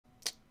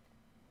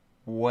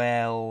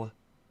Well,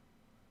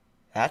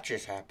 that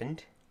just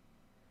happened.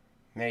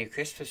 Merry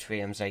Christmas,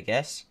 Rams, I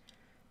guess.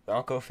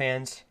 Bronco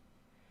fans.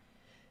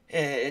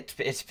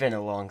 It's been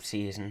a long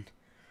season.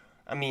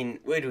 I mean,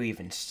 where do we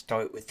even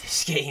start with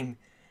this game?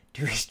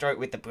 Do we start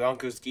with the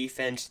Broncos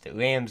defense, the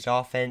Rams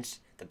offense,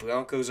 the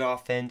Broncos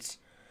offense?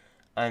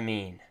 I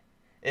mean,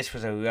 this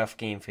was a rough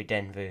game for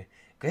Denver.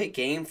 Great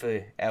game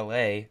for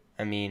LA.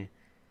 I mean,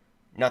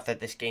 not that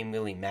this game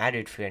really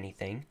mattered for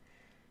anything,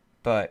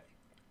 but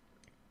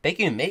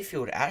Baker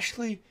Mayfield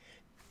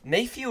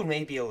Mayfield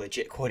may be a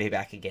legit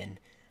quarterback again.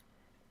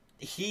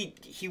 He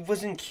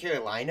was in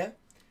Carolina,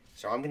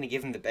 so I'm going to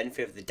give him the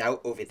benefit of the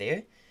doubt over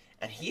there,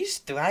 and he's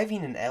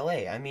thriving in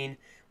LA. I mean,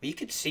 we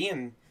could see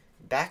him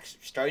back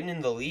starting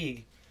in the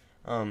league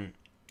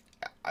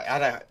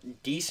at a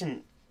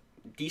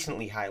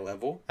decently high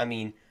level. I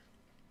mean,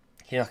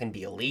 he's not going to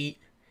be elite.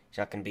 He's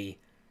not going to be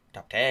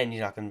top 10.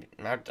 He's not going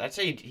to... I'd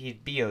say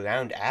he'd be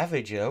around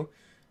average, though.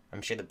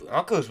 I'm sure the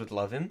Broncos would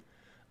love him.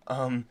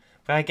 But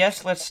I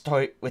guess let's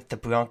start with the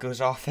Broncos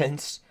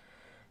offense.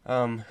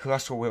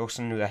 Russell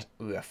Wilson,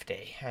 rough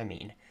day. I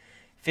mean,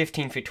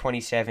 15 for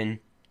 27,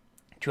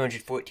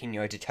 214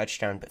 yards, a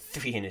touchdown, but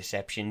 3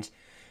 interceptions.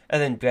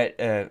 And then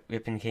Brett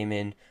Rippon came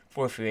in,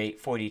 4 for 8,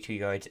 42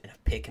 yards, and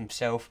a pick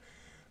himself.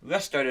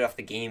 Russ started off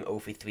the game 0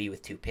 for 3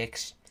 with 2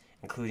 picks,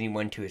 including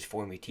one to his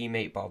former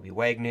teammate, Bobby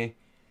Wagner.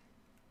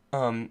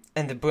 And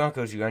the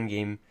Broncos' run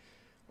game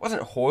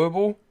wasn't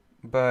horrible,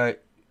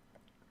 but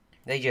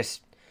they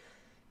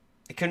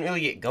couldn't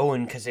really get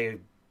going because they were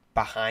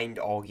behind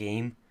all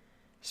game.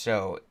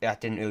 So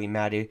that didn't really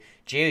matter.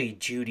 Jerry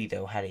Jeudy,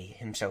 though, had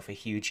himself a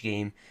huge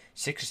game.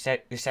 6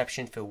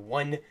 receptions for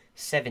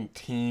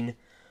 117.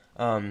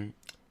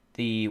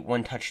 The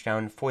one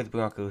touchdown for the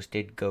Broncos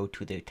did go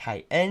to their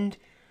tight end.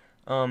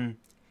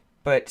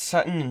 But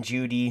Sutton and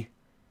Jeudy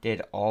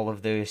did all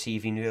of the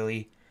receiving,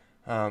 really.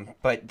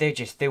 But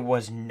there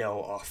was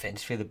no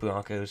offense for the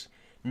Broncos.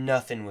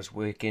 Nothing was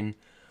working.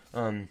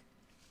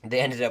 They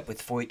ended up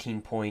with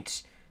 14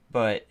 points,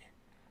 but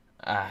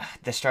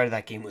the start of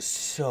that game was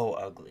so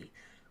ugly.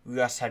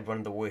 Russ had one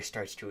of the worst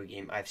starts to a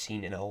game I've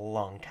seen in a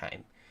long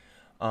time.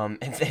 And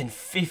then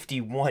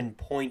 51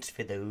 points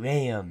for the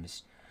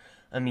Rams.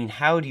 I mean,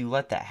 how do you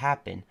let that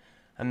happen?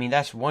 I mean,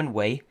 that's one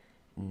way.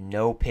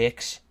 No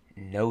picks,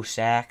 no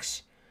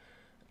sacks.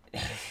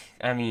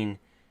 I mean,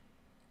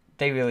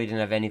 they really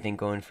didn't have anything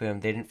going for them.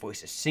 They didn't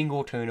force a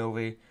single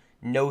turnover,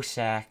 no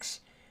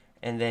sacks.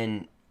 And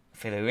then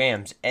for the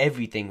Rams,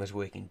 everything was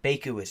working.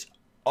 Baker was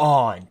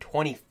on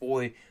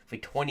 24 for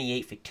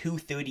 28 for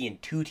 230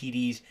 and 2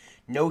 TDs,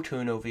 no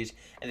turnovers.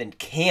 And then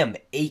Cam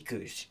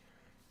Akers,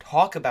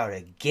 talk about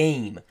a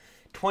game.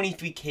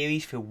 23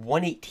 carries for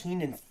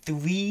 118 and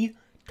 3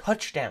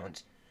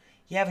 touchdowns.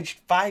 He averaged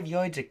 5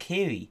 yards a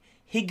carry.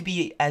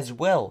 Higbee as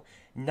well,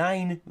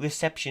 9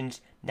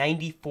 receptions,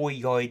 94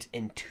 yards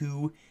and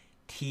 2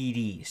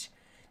 TDs.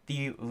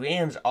 The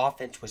Rams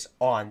offense was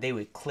on. They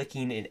were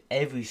clicking in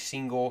every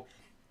single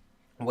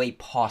way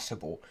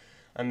possible.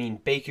 I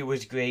mean, Baker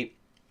was great.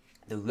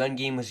 The run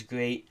game was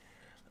great.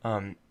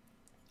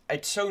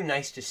 It's so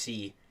nice to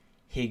see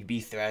Higbee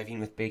thriving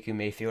with Baker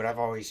Mayfield. I've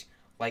always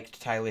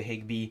liked Tyler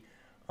Higbee.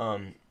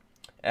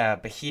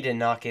 But he did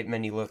not get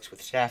many looks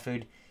with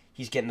Stafford.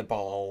 He's getting the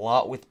ball a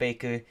lot with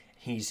Baker.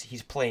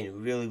 He's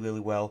playing really,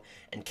 really well.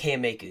 And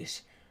Cam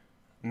Akers,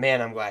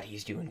 man, I'm glad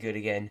he's doing good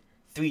again.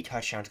 3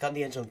 touchdowns. Got in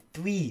the end zone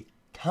 3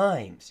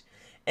 times.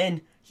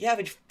 And he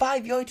averaged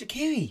 5 yards a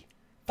carry.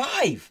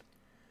 5!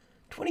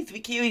 23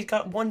 carries,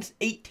 got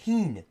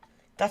 118.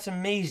 That's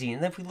amazing.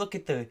 And then if we look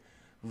at the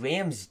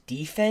Rams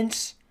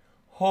defense,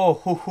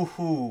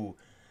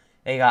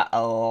 they got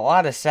a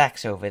lot of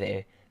sacks over there.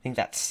 I think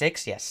that's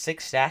 6. Yeah,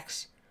 6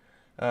 sacks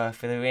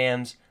for the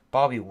Rams.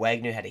 Bobby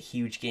Wagner had a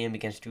huge game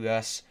against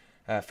Russ.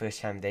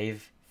 First time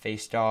they've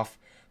faced off.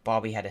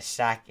 Bobby had a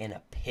sack and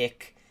a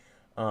pick.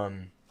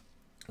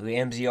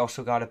 Ramsey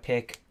also got a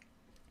pick.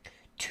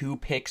 2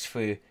 picks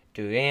for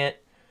Durant.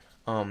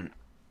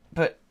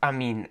 But, I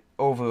mean,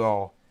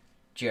 overall,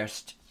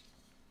 just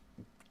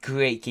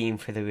great game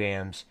for the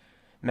Rams.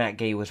 Matt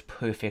Gay was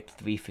perfect,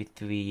 3 for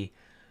 3.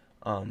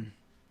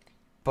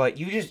 But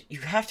you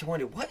have to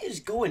wonder, what is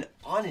going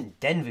on in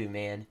Denver,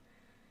 man?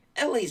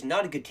 LA's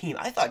not a good team.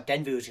 I thought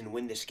Denver was going to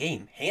win this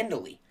game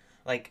handily.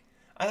 I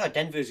thought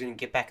Denver was going to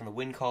get back in the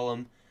win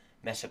column,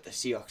 mess up the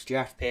Seahawks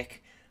draft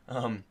pick.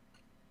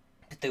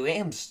 But the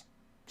Rams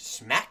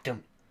smacked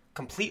them.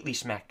 Completely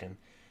smacked them.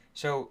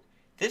 So,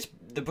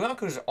 the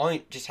Broncos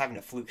aren't just having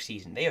a fluke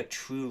season. They are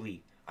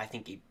truly, I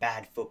think, a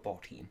bad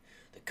football team.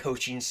 The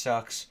coaching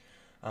sucks.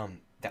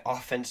 The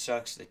offense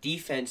sucks. The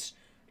defense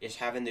is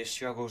having their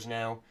struggles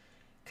now.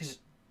 Because,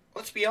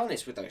 let's be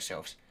honest with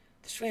ourselves.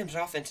 This Rams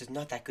offense is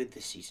not that good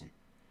this season.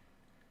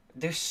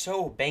 They're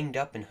so banged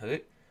up and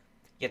hurt.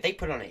 Yet they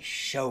put on a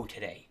show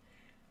today.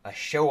 A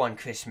show on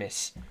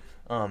Christmas.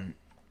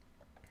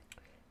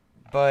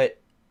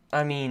 But,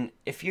 I mean,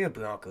 if you're a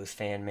Broncos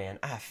fan, man,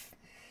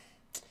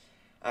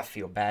 I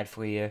feel bad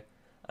for you.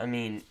 I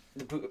mean,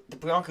 the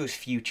Broncos'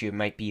 future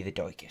might be the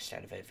darkest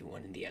out of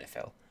everyone in the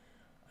NFL.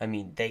 I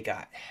mean,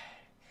 they're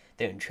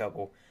in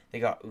trouble. They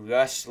got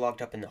Russ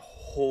locked up in a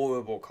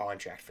horrible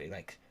contract for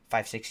like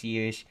 5-6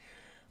 years.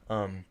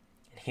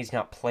 He's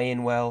not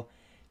playing well.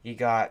 You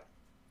got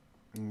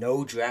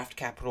no draft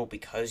capital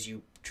because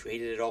you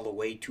traded it all the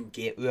way to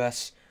get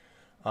Russ.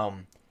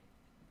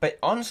 But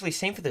honestly,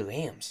 same for the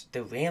Rams.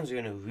 The Rams are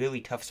in a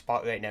really tough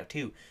spot right now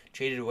too.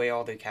 Traded away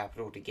all their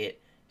capital to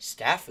get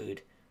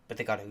Stafford, but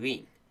they got a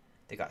ring.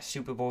 They got a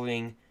Super Bowl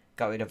ring,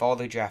 got rid of all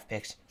their draft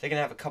picks. They're going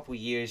to have a couple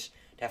years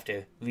to have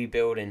to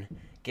rebuild and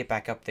get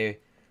back up there.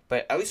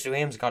 But at least the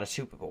Rams got a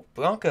Super Bowl.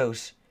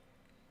 Broncos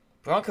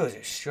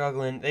are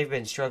struggling. They've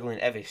been struggling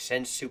ever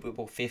since Super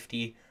Bowl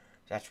 50.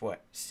 That's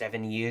what,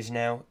 7 years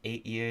now?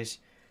 8 years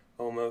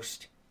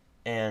almost.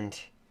 And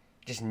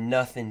just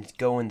nothing's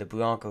going the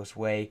Broncos'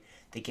 way.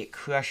 They get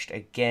crushed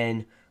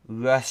again.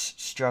 Russ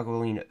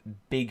struggling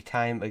big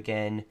time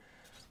again.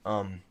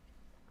 And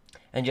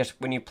just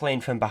when you're playing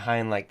from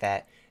behind like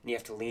that, and you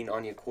have to lean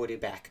on your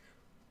quarterback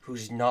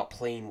who's not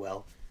playing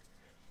well,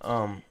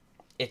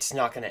 it's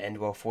not going to end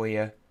well for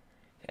you.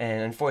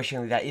 And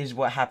unfortunately, that is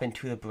what happened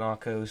to the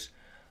Broncos.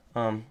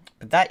 But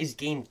that is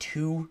game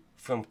 2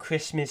 from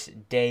Christmas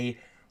Day.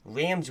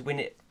 Rams win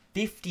it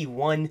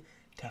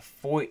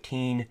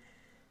 51-14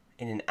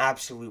 in an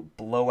absolute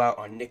blowout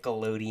on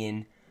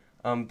Nickelodeon.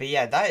 But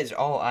yeah, that is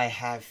all I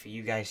have for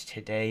you guys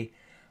today.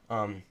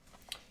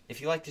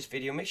 If you like this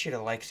video, make sure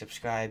to like,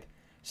 subscribe.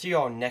 See you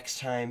all next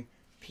time.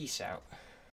 Peace out.